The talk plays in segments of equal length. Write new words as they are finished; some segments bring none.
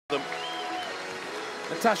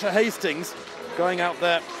Natasha Hastings going out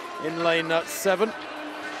there in lane 7.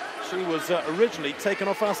 She was originally taken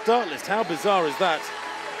off our start list. How bizarre is that?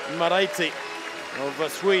 Maraiti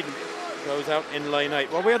of Sweden goes out in lane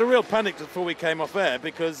 8. Well, we had a real panic before we came off air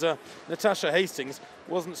because Natasha Hastings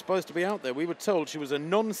wasn't supposed to be out there. We were told she was a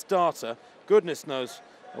non-starter. Goodness knows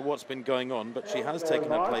what's been going on, but she has taken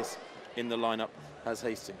her place in the lineup as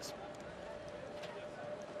Hastings.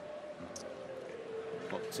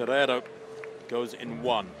 Well, Terrero goes in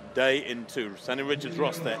 1, Day in 2. Sandy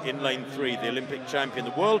Richards-Ross there in lane 3, the Olympic champion,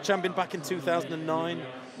 the world champion back in 2009,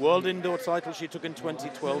 world indoor title she took in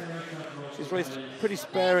 2012. She's raced pretty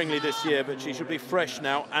sparingly this year, but she should be fresh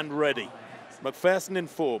now and ready. McPherson in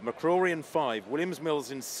 4, McCrory in 5, Williams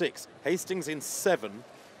Mills in 6, Hastings in 7,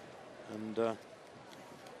 and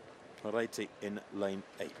Moretti in lane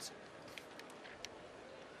 8.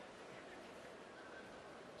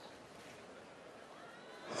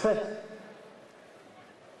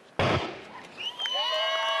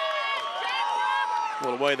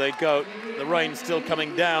 Well, away they go. The rain's still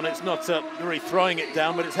coming down. It's not really throwing it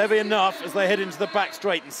down, but it's heavy enough as they head into the back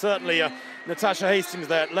straight. And certainly Natasha Hastings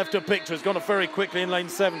there, left her picture, has gone off very quickly in lane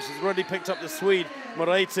 7. She's already picked up the Swede,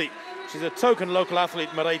 Moretti. She's a token local athlete,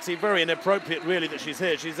 Moretti. Very inappropriate, really, that she's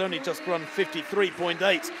here. She's only just run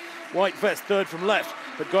 53.8. White vest, third from left.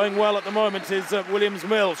 But going well at the moment is Williams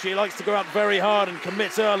Mills. She likes to go out very hard and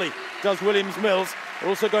commit early, does Williams Mills.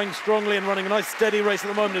 Also going strongly and running a nice steady race at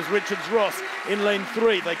the moment is Richards-Ross in lane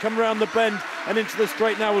 3. They come around the bend and into the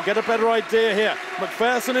straight now. We'll get a better idea here.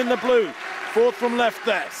 McPherson in the blue, fourth from left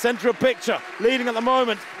there. Centre of picture, leading at the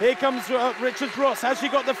moment. Here comes Richards-Ross. Has she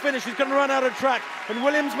got the finish? She's going to run out of track. And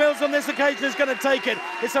Williams Mills on this occasion is going to take it.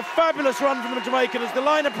 It's a fabulous run from the Jamaican as the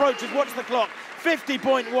line approaches. Watch the clock,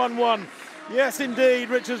 50.11. Yes, indeed,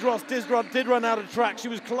 Richards-Ross did run out of track. She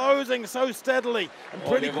was closing so steadily and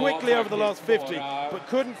pretty quickly over the last 50, but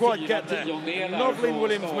couldn't quite get there. Novlene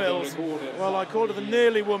Williams Mills, well, I called her the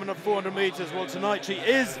nearly woman of 400 metres. Well, tonight she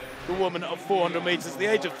is the woman of 400 metres, the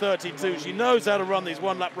age of 32. She knows how to run these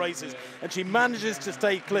one-lap races, and she manages to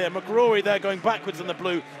stay clear. McCrory there going backwards in the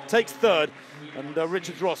blue, takes third, and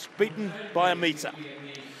Richards-Ross beaten by a metre.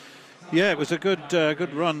 Yeah, it was a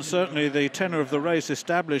good run. Certainly the tenor of the race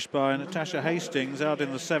established by Natasha Hastings out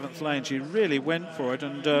in the 7th lane. She really went for it,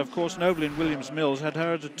 and of course Novlene Williams Mills had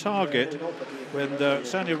her at a target when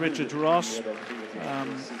Sanya Richards-Ross,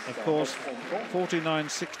 of course,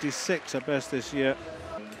 49.66 her best this year.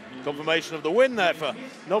 Confirmation of the win there for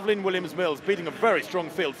Novlene Williams Mills, beating a very strong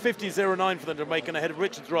field. 50.09 for the Jamaican ahead of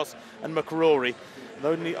Richards-Ross and McCrory.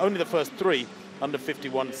 Only the first 3 under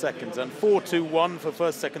 51 seconds, and 4-2-1 for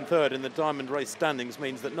first, second, third in the diamond race standings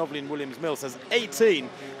means that Novlene Williams Mills has 18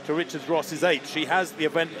 to Richards-Ross's 8. She has the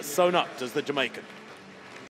event sewn up, does the Jamaican.